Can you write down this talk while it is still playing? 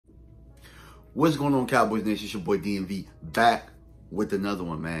What's going on, Cowboys Nation? It's your boy DMV back with another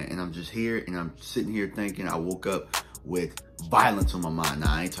one, man. And I'm just here and I'm sitting here thinking I woke up with violence on my mind.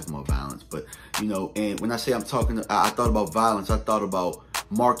 Nah, I ain't talking about violence, but you know, and when I say I thought about violence, I thought about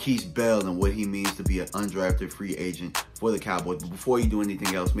Markquese Bell and what he means to be an undrafted free agent for the Cowboys. But before you do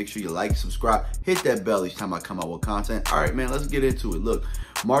anything else, make sure you like, subscribe, hit that bell each time I come out with content. All right, man, let's get into it. Look,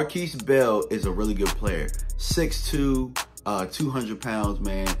 Markquese Bell is a really good player. 6'2", 200 pounds,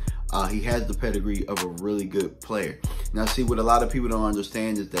 man. He has the pedigree of a really good player. Now, see, what a lot of people don't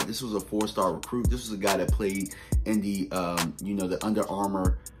understand is that this was a 4-star recruit. This was a guy that played in the, the Under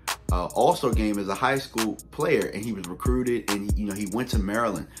Armour All-Star game as a high school player, and he was recruited, and he went to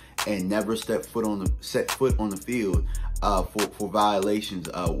Maryland and never set foot on the field for violations,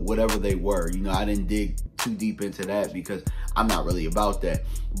 whatever they were. I didn't dig too deep into that because I'm not really about that.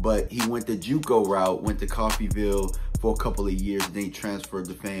 But he went the JUCO route, went to Coffeyville for a couple of years, and then he transferred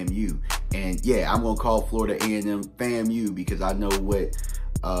to FAMU. And yeah, I'm gonna call Florida A&M FAMU because I know what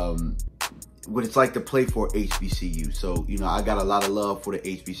it's like to play for HBCU. So I got a lot of love for the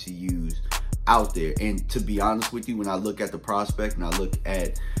HBCUs out there. And to be honest with you, when I look at the prospect and I look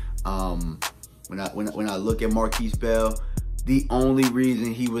at when I look at Markquese Bell, the only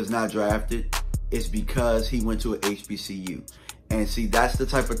reason he was not drafted is because he went to an HBCU. And see, that's the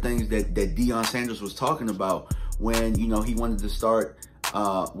type of things that Deion Sanders was talking about when he wanted to start.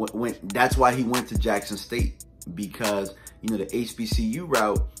 That's why he went to Jackson State, because the HBCU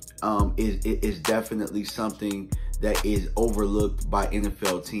route is definitely something that is overlooked by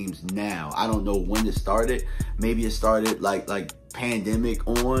NFL teams now. I don't know when it started. Maybe it started like pandemic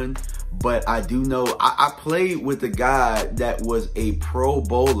on, but I do know I played with a guy that was a Pro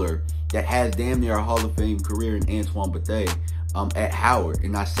Bowler that has damn near a Hall of Fame career in Antoine Bethea at Howard,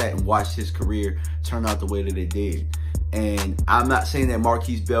 and I sat and watched his career turn out the way that it did. And I'm not saying that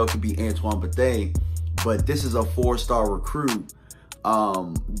Markquese Bell could be Antoine Bethea, but this is a 4-star recruit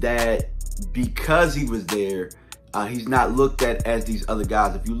that, because he was there, he's not looked at as these other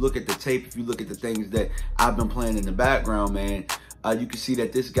guys. If you look at the tape, if you look at the things that I've been playing in the background, man, you can see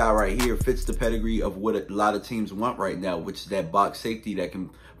that this guy right here fits the pedigree of what a lot of teams want right now, which is that box safety that can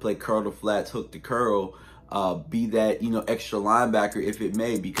play curl to flats, hook to curl, be that extra linebacker if it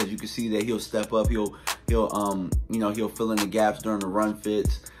may, because you can see that he'll step up, he'll fill in the gaps during the run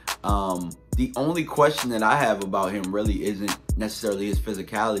fits. The only question that I have about him really isn't necessarily his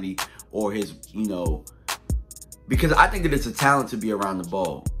physicality or his because I think that it's a talent to be around the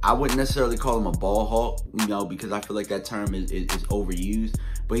ball. I wouldn't necessarily call him a ball hawk, because I feel like that term is overused.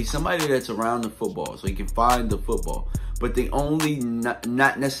 But he's somebody that's around the football, so he can find the football. But the only not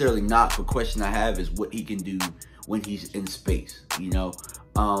necessarily knock or question I have is what he can do when he's in space,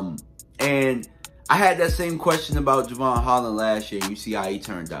 And I had that same question about Javon Holland last year. You see how he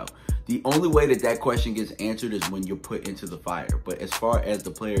turned out. The only way that question gets answered is when you're put into the fire. But as far as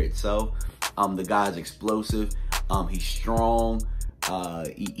the player itself, the guy's explosive. He's strong.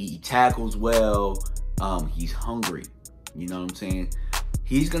 He tackles well. He's hungry. You know what I'm saying?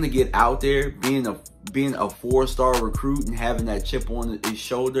 He's gonna get out there, being a 4-star recruit and having that chip on his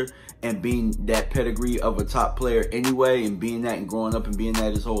shoulder and being that pedigree of a top player anyway, and being that and growing up and being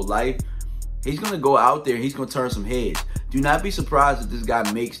that his whole life. He's gonna go out there. He's gonna turn some heads. Do not be surprised if this guy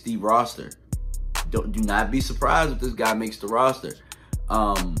makes the roster. Do not be surprised if this guy makes the roster.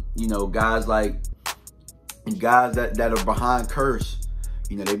 Guys that are behind Curse,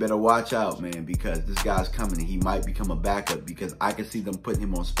 they better watch out, man, because this guy's coming and he might become a backup, because I can see them putting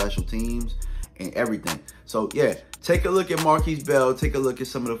him on special teams and everything. So yeah, take a look at Markquese Bell. Take a look at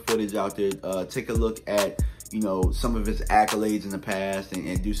some of the footage out there. Take a look at some of his accolades in the past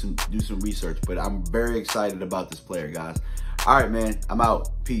and do some research. But I'm very excited about this player, guys. All right, man, I'm out.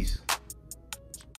 Peace.